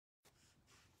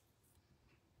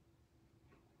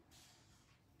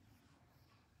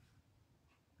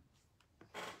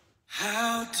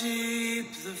How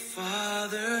deep the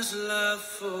Father's love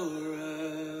for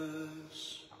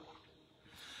us,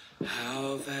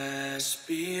 how vast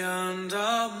beyond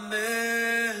all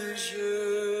measure,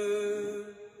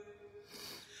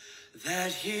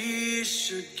 that He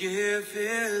should give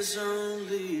His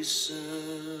only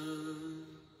Son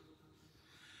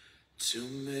to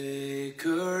make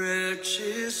a wretch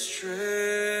His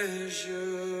treasure.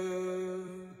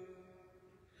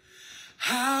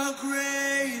 How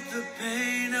great the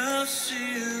pain of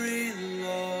searing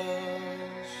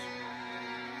loss!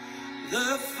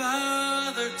 The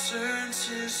Father turns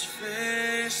His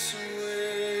face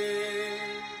away,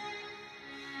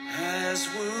 as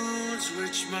wounds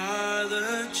which mar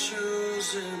the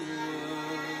chosen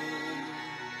one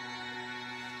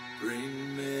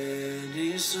bring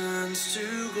many sons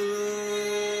to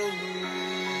glory.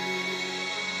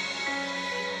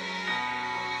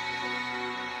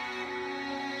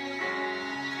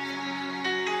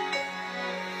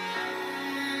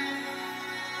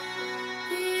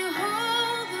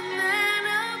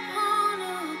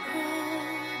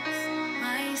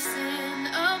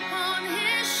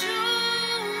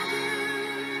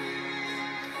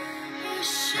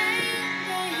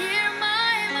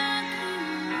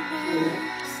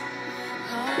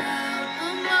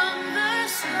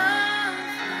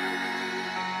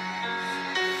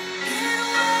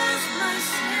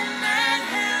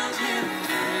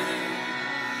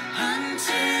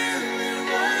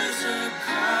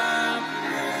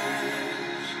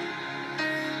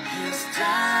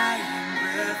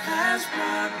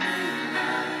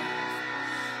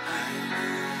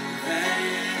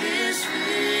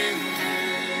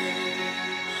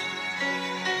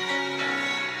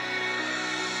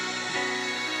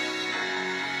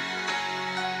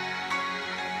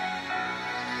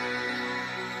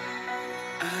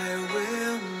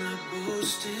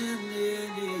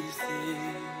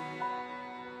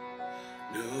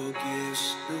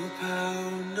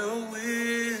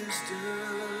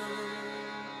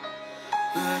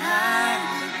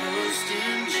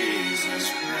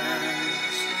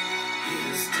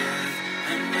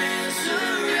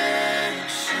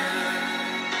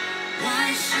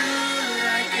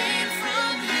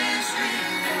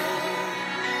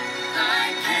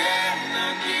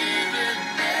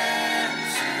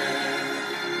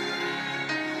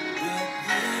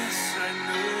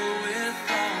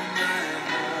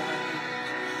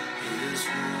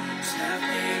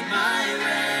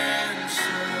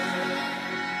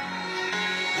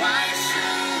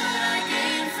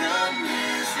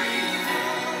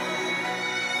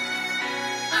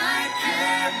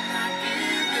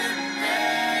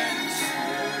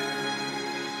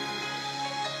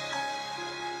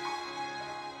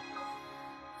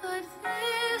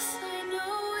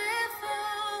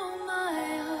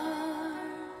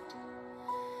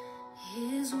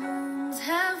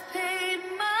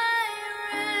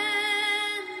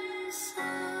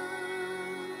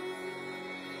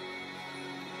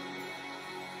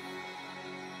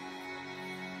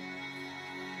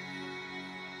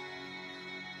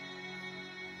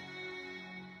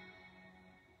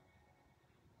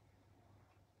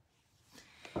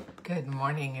 Good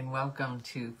morning and welcome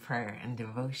to prayer and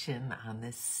devotion on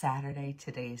this Saturday.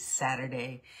 Today is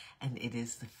Saturday and it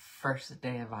is the first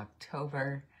day of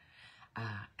October,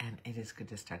 and it is good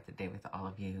to start the day with all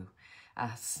of you.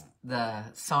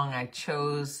 The song I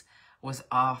chose was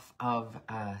off of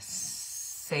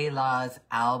Selah's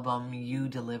album, You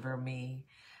Deliver Me,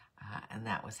 and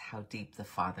that was How Deep the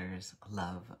Father's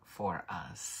Love for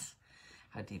Us.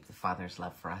 How deep the Father's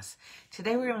love for us.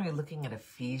 Today we're going to be looking at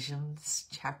Ephesians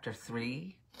chapter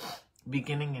 3,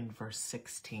 beginning in verse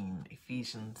 16.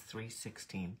 Ephesians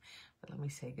 3:16. But let me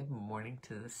say good morning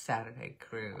to the Saturday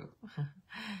crew.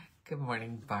 Good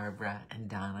morning, Barbara and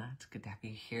Donna. It's good to have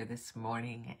you here this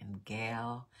morning. And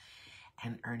Gail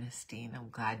and Ernestine, I'm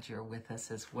glad you're with us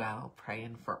as well.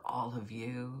 Praying for all of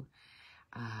you.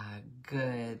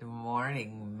 Good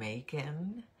morning,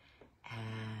 Macon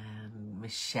and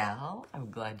Michelle,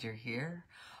 I'm glad you're here,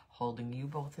 holding you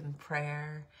both in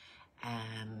prayer,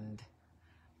 and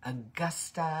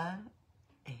Augusta,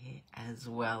 as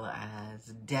well as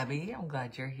Debbie, I'm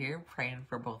glad you're here, praying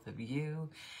for both of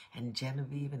you, and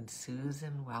Genevieve and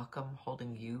Susan, welcome,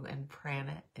 holding you in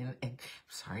prayer,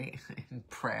 in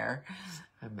prayer.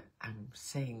 I'm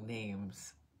saying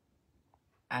names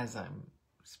as I'm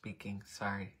speaking,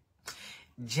 sorry.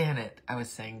 Janet, I was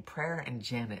saying prayer and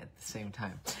Janet at the same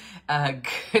time.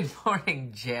 Good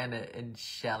morning, Janet and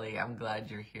Shelley. I'm glad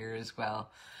you're here as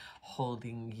well,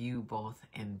 holding you both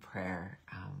in prayer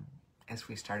as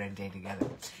we start our day together.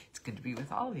 It's good to be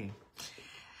with all of you.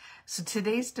 So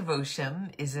today's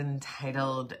devotion is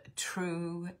entitled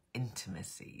True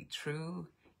Intimacy. True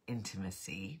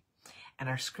Intimacy. And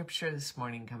our scripture this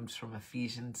morning comes from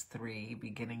Ephesians 3,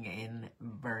 beginning in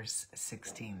verse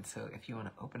 16. So if you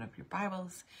want to open up your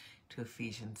Bibles to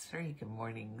Ephesians 3. Good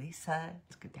morning, Lisa.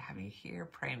 It's good to have you here,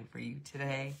 praying for you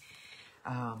today.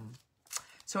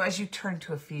 So as you turn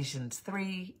to Ephesians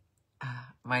 3,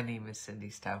 my name is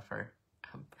Cindy Stauffer.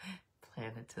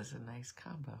 Planets is a nice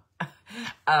combo.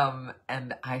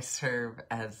 And I serve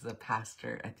as the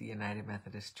pastor at the United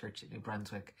Methodist Church in New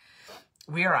Brunswick.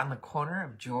 We are on the corner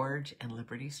of George and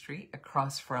Liberty Street,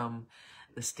 across from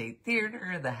the State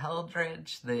Theater, the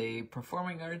Heldridge, the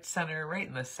Performing Arts Center, right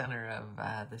in the center of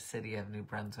the city of New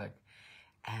Brunswick.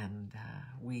 And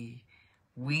we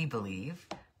believe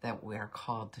that we are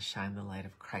called to shine the light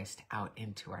of Christ out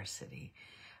into our city.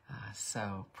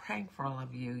 So praying for all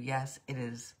of you. Yes, it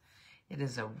is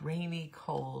a rainy,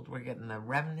 cold. We're getting the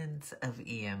remnants of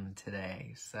Ian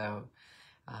today. So,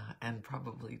 and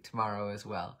probably tomorrow as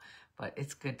well. But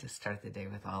it's good to start the day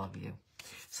with all of you.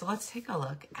 So let's take a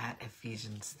look at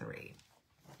Ephesians 3,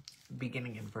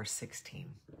 beginning in verse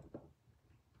 16.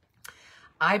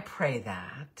 I pray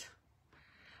that,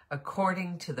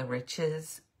 according to the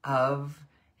riches of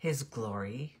his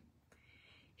glory,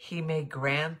 he may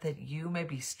grant that you may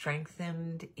be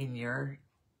strengthened in your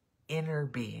inner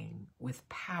being with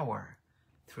power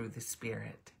through the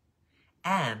Spirit,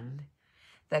 and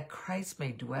that Christ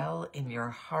may dwell in your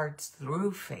hearts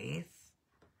through faith,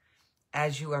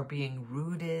 as you are being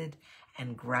rooted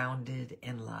and grounded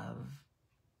in love.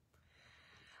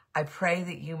 I pray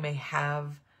that you may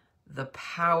have the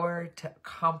power to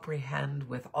comprehend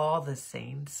with all the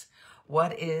saints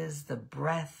what is the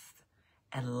breadth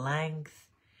and length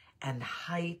and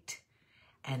height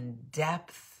and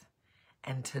depth,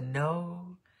 and to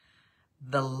know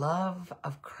the love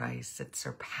of Christ that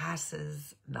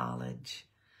surpasses knowledge,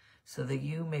 so that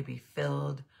you may be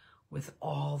filled with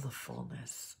all the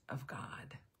fullness of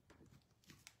God.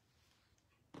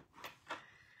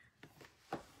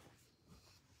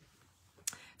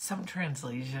 Some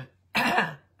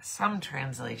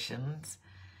translations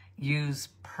use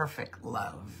perfect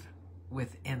love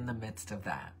within the midst of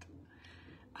that.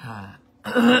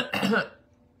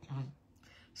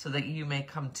 So that you may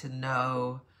come to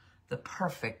know the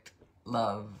perfect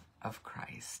love of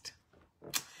Christ.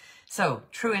 So,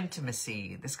 true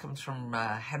intimacy. This comes from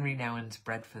Henry Nouwen's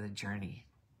Bread for the Journey.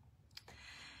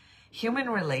 Human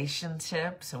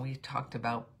relationships, and we talked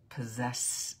about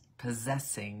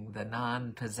possessing the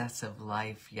non-possessive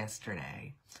life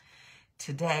yesterday.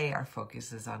 Today, our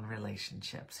focus is on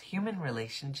relationships. Human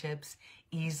relationships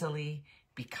easily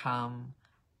become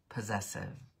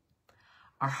possessive.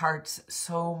 Our hearts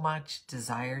so much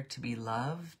desire to be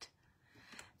loved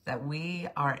that we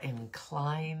are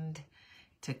inclined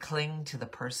to cling to the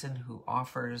person who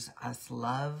offers us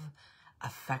love,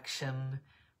 affection,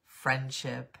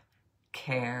 friendship,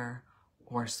 care,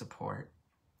 or support.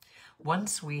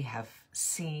 Once we have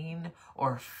seen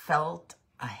or felt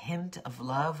a hint of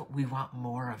love, we want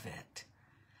more of it.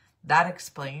 That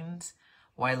explains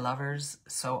why lovers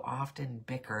so often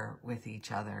bicker with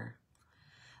each other.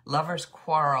 Lovers'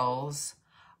 quarrels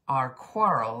are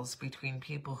quarrels between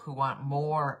people who want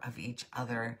more of each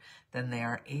other than they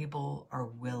are able or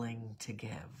willing to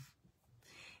give.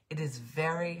 It is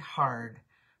very hard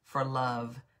for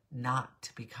love not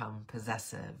to become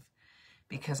possessive,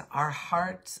 because our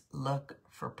hearts look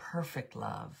for perfect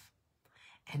love,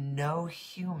 and no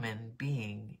human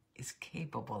being is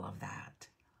capable of that.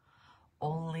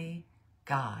 Only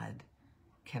God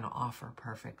can offer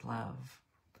perfect love.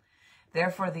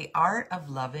 Therefore, the art of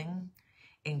loving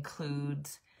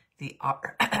includes the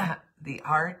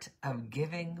art of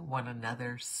giving one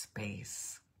another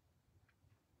space.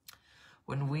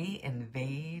 When we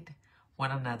invade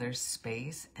one another's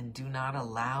space and do not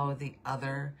allow the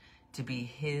other to be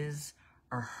his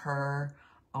or her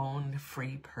own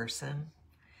free person,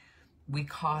 we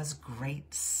cause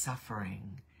great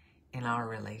suffering in our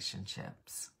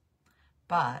relationships.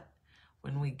 But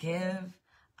when we give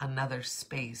another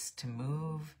space to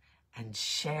move and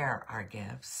share our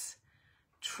gifts,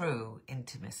 true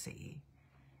intimacy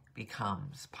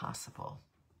becomes possible.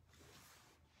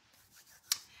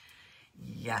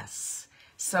 Yes.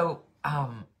 So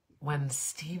when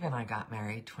Steve and I got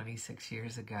married 26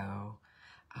 years ago,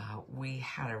 we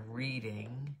had a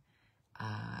reading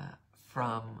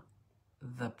from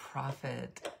the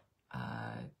prophet,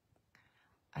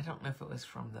 I don't know if it was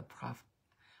from the prophet,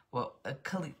 well,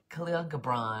 Khalil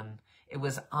Gibran. It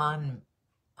was on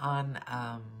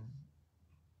I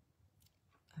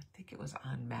think it was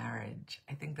on marriage.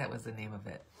 I think that was the name of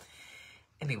it.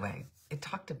 anyway, it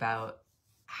talked about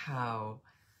how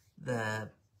the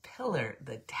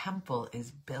temple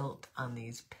is built on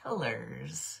these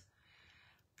pillars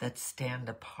that stand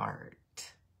apart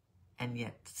and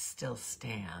yet still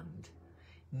stand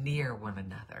near one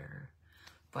another,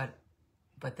 but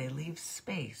they leave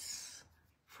space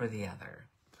for the other.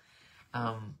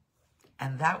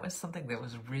 And that was something that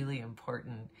was really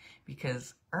important,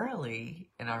 because early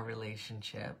in our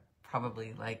relationship,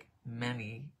 probably like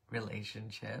many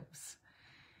relationships,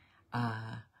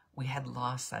 we had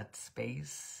lost that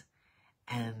space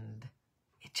and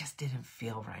it just didn't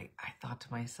feel right. I thought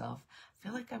to myself, I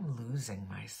feel like I'm losing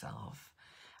myself.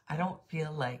 I don't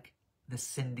feel like the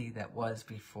Cindy that was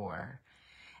before.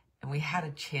 And we had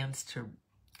a chance to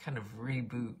kind of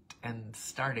reboot and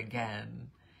start again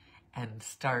and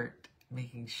start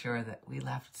making sure that we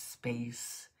left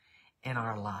space in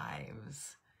our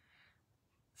lives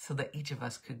so that each of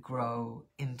us could grow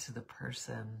into the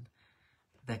person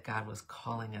that God was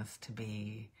calling us to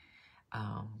be,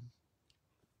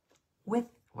 with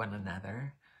one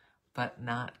another, but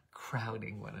not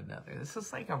crowding one another. This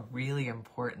was like a really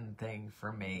important thing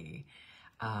for me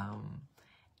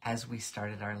as we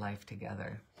started our life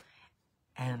together.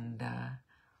 And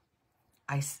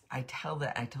I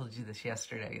told you this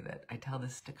yesterday, that I tell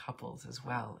this to couples as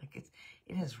well. Like it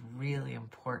is really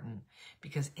important,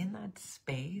 because in that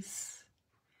space,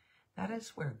 that is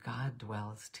where God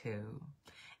dwells too.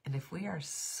 And if we are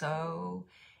so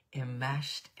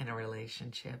enmeshed in a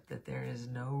relationship that there is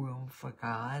no room for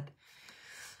God,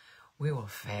 we will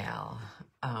fail.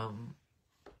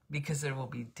 Because there will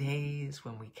be days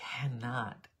when we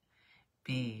cannot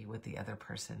be what the other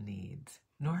person needs,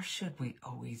 nor should we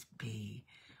always be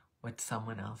what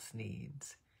someone else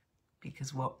needs.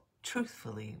 Because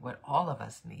truthfully, what all of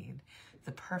us need,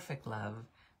 the perfect love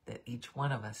that each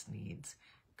one of us needs,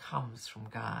 comes from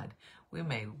God. We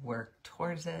may work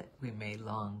towards it, we may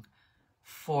long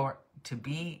to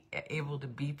be able to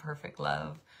be perfect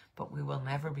love, but we will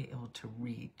never be able to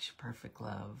reach perfect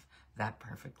love, that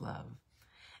perfect love.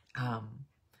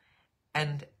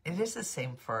 And it is the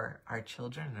same for our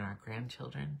children and our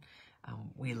grandchildren.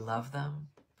 We love them,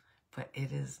 but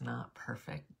it is not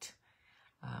perfect.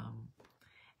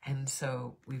 And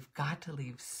so we've got to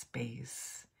leave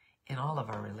space in all of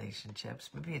our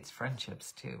relationships. Maybe it's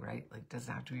friendships too, right? Like, it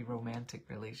doesn't have to be romantic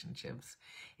relationships.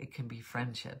 It can be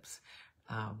friendships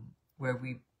where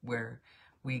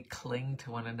we cling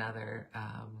to one another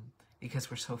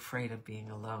because we're so afraid of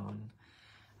being alone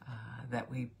that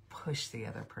we push the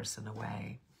other person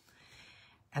away.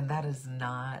 And that is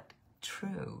not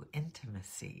true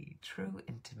intimacy. True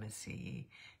intimacy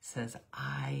says,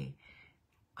 I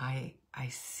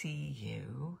see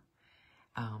you,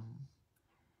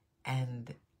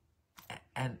 and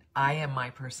I am my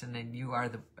person, and you are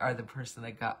the person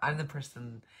that God. I'm the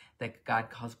person that God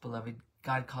calls beloved.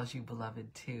 God calls you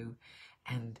beloved too,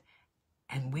 and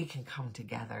we can come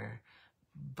together,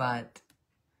 but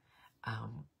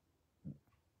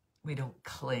we don't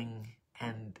cling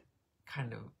and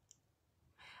kind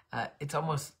of. It's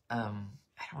almost I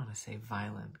don't want to say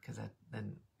violent, because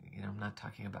then I'm not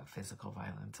talking about physical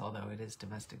violence, although it is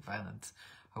Domestic Violence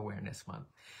Awareness Month.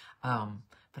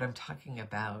 But I'm talking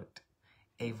about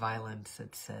a violence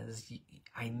that says,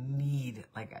 I need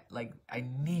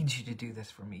you to do this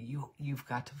for me. You've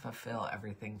got to fulfill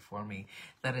everything for me.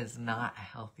 That is not a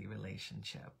healthy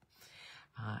relationship.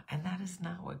 And that is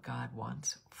not what God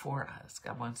wants for us.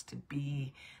 God wants to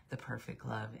be the perfect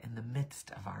love in the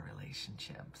midst of our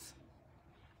relationships.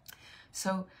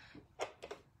 So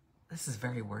this is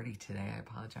very wordy today, I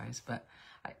apologize, but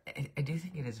I do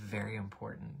think it is very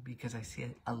important, because I see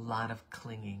a lot of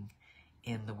clinging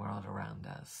in the world around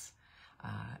us.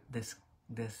 This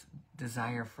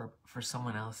desire for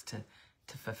someone else to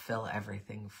fulfill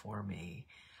everything for me.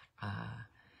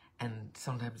 And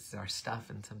sometimes it's our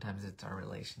stuff, and sometimes it's our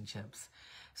relationships.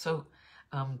 So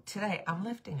today I'm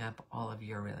lifting up all of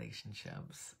your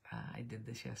relationships. I did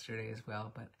this yesterday as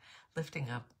well, but lifting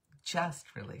up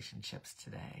just relationships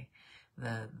today.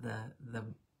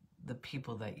 The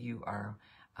people that you are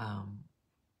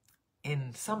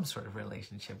in some sort of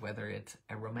relationship, whether it's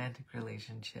a romantic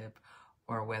relationship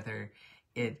or whether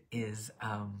it is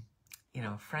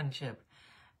friendship,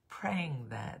 praying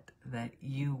that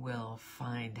you will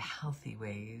find healthy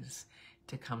ways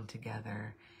to come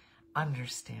together,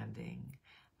 understanding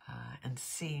and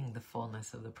seeing the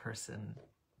fullness of the person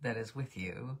that is with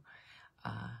you,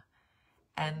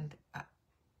 and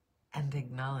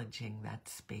acknowledging that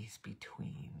space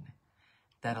between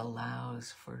that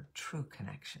allows for true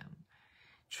connection.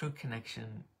 True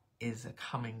connection is a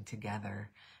coming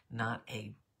together, not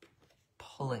a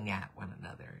pulling at one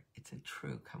another. It's a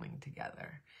true coming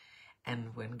together.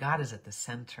 And when God is at the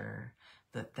center,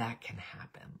 that can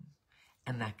happen.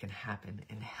 And that can happen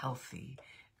in healthy,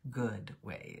 good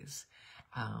ways.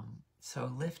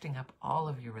 So lifting up all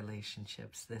of your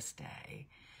relationships this day,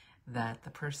 that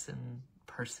the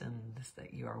persons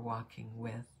that you are walking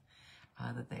with,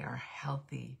 that they are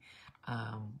healthy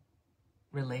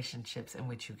relationships in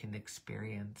which you can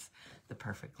experience the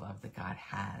perfect love that God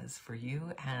has for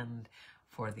you and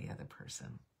for the other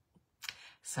person.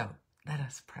 So let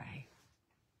us pray.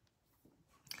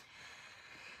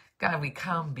 God, we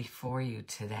come before you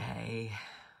today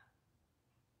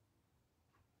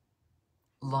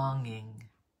longing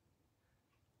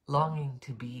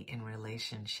to be in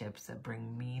relationships that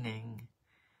bring meaning,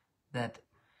 that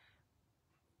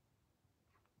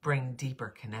bring deeper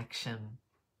connection,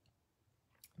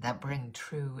 that bring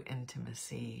true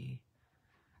intimacy,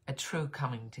 a true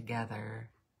coming together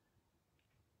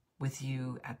with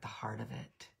you at the heart of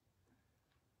it.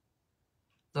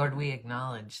 Lord, we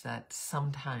acknowledge that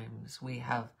sometimes we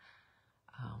have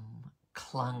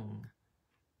clung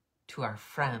to our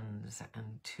friends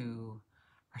and to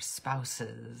our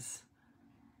spouses,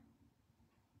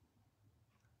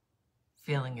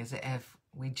 feeling as if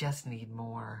we just need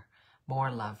more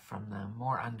love from them,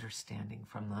 more understanding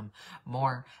from them,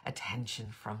 more attention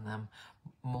from them,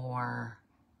 more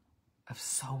of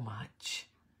so much.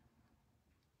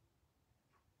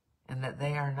 And that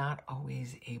they are not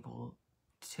always able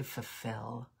to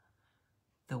fulfill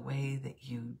the way that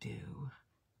you do.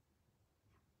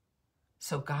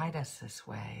 So guide us this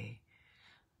way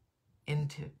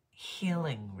into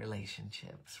healing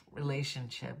relationships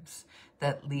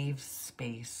that leave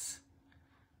space,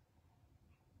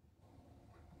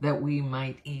 that we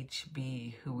might each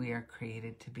be who we are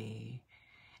created to be,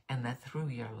 and that through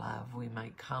your love we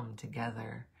might come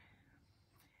together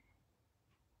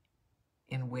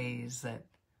in ways that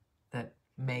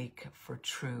make for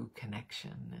true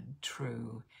connection and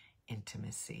true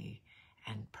intimacy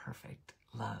and perfect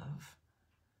love.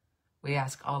 We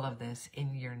ask all of this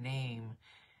in your name,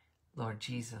 Lord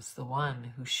Jesus, the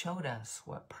one who showed us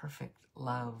what perfect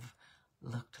love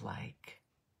looked like,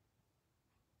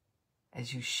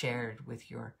 as you shared with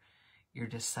your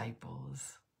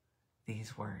disciples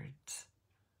these words: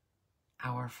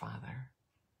 Our Father,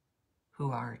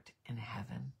 who art in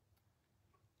heaven,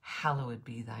 hallowed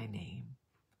be thy name.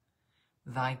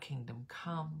 Thy kingdom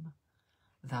come,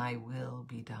 thy will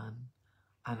be done,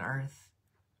 on earth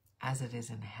as it is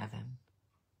in heaven.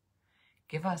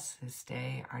 Give us this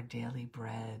day our daily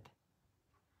bread,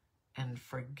 and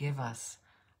forgive us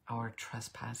our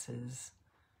trespasses,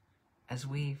 as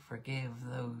we forgive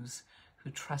those who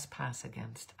trespass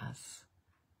against us.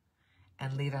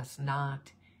 And lead us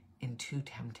not into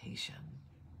temptation,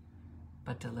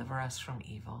 but deliver us from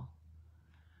evil.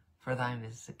 For thine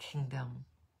is the kingdom,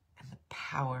 and the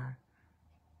power,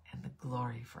 and the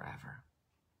glory forever.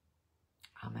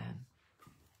 Amen.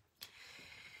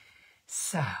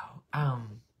 So,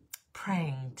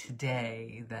 praying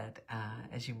today that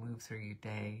as you move through your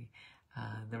day,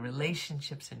 the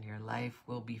relationships in your life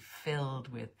will be filled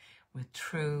with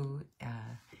true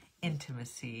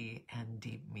intimacy and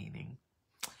deep meaning,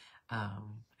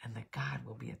 and that God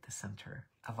will be at the center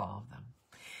of all of them.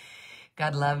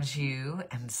 God loves you,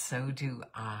 and so do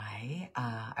I.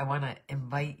 I want to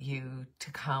invite you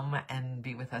to come and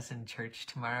be with us in church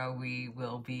tomorrow. We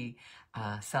will be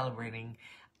celebrating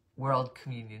World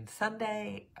Communion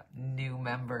Sunday. New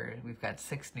members. We've got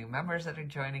 6 new members that are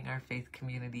joining our faith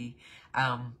community.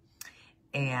 And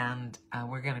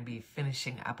we're going to be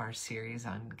finishing up our series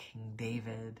on King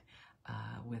David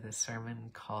with a sermon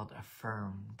called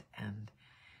Affirmed, and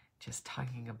just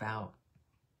talking about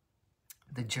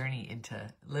the journey into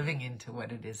living into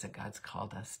what it is that God's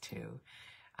called us to.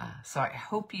 So I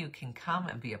hope you can come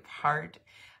and be a part,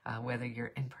 whether you're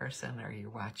in person or you're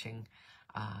watching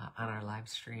on our live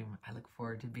stream. I look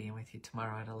forward to being with you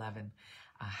tomorrow at 11.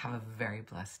 Have a very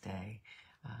blessed day.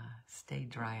 Stay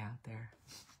dry out there.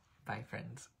 Bye,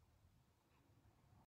 friends.